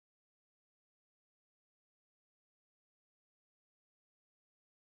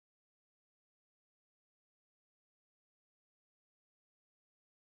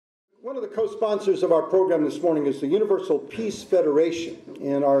One of the co-sponsors of our program this morning is the Universal Peace Federation.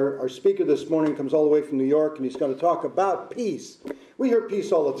 And our speaker this morning comes all the way from New York, and he's going to talk about peace. We hear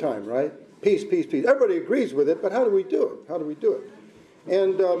peace all the time, right? Peace, peace, peace. Everybody agrees with it, but how do we do it? How do we do it?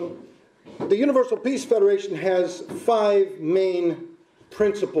 And the Universal Peace Federation has 5 main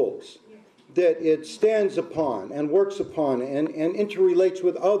principles that it stands upon and works upon and interrelates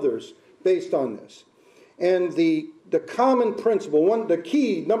with others based on this. And the common principle, the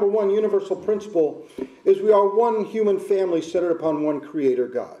key, number one, universal principle, is we are one human family centered upon one Creator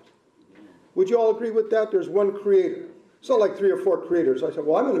God. Would you all agree with that? There's one Creator. It's not like 3 or 4 creators. I said,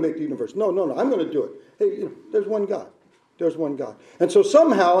 well, I'm going to make the universe. No, I'm going to do it. Hey, there's one God. There's one God. And so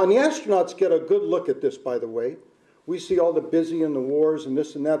somehow, and the astronauts get a good look at this, by the way. We see all the busy and the wars and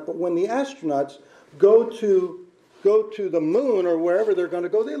this and that. But when the astronauts go to the moon or wherever they're going to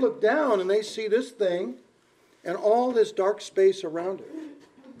go, they look down and they see this thing and all this dark space around it.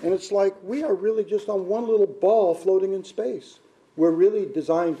 And it's like we are really just on one little ball floating in space. We're really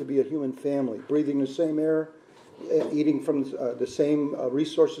designed to be a human family, breathing the same air, eating from the same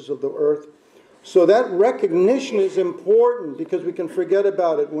resources of the earth. So that recognition is important because we can forget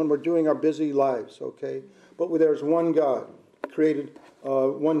about it when we're doing our busy lives, okay? But there's one God, created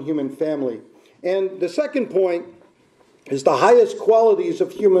one human family. And the second point is the highest qualities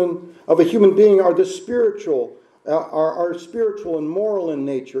of a human being are the spiritual, are spiritual and moral in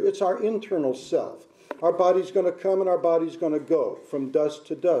nature. It's our internal self. Our body's going to come and our body's going to go from dust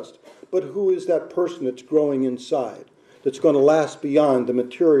to dust. But who is that person that's growing inside, that's going to last beyond the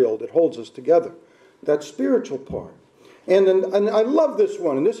material that holds us together? That spiritual part. And I love this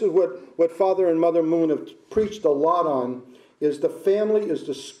one, and this is what Father and Mother Moon have preached a lot on, is the family is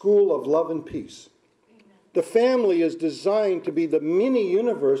the school of love and peace. The family is designed to be the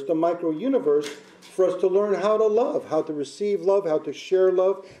mini-universe, the micro-universe, for us to learn how to love, how to receive love, how to share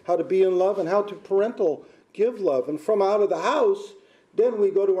love, how to be in love, and how to parental give love. And from out of the house, then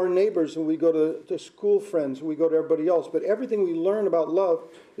we go to our neighbors, and we go to school friends, and we go to everybody else. But everything we learn about love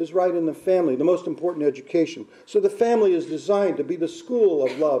is right in the family, the most important education. So the family is designed to be the school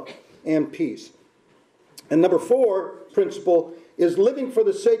of love and peace. And number 4 principle is living for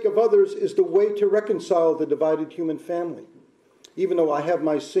the sake of others is the way to reconcile the divided human family. Even though I have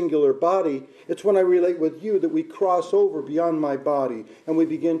my singular body, it's when I relate with you that we cross over beyond my body and we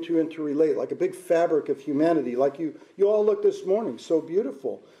begin to interrelate like a big fabric of humanity, like you all look this morning, so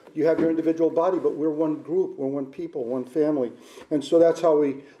beautiful. You have your individual body, but we're one group, we're one people, one family. And so that's how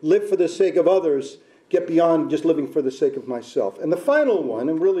we live for the sake of others, get beyond just living for the sake of myself. And the final one,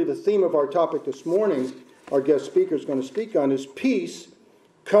 and really the theme of our topic this morning, our guest speaker is going to speak on, is peace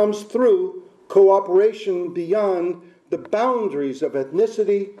comes through cooperation beyond the boundaries of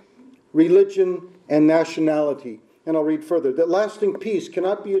ethnicity, religion, and nationality. And I'll read further. That lasting peace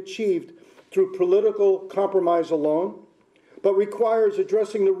cannot be achieved through political compromise alone, but requires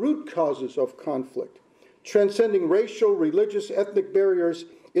addressing the root causes of conflict. Transcending racial, religious, ethnic barriers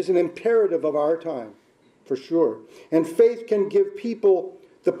is an imperative of our time, for sure. And faith can give people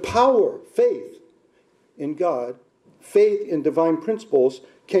the power, faith in God, faith in divine principles,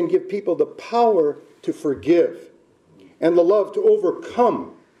 can give people the power to forgive and the love to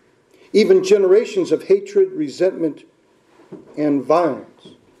overcome even generations of hatred, resentment, and violence.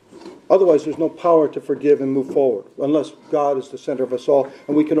 Otherwise, there's no power to forgive and move forward, unless God is the center of us all,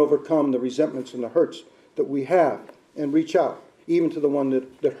 and we can overcome the resentments and the hurts that we have and reach out, even to the one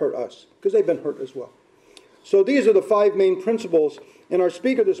that hurt us, because they've been hurt as well. So these are the 5 main principles, and our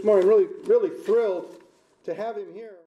speaker this morning, really, really thrilled to have him here.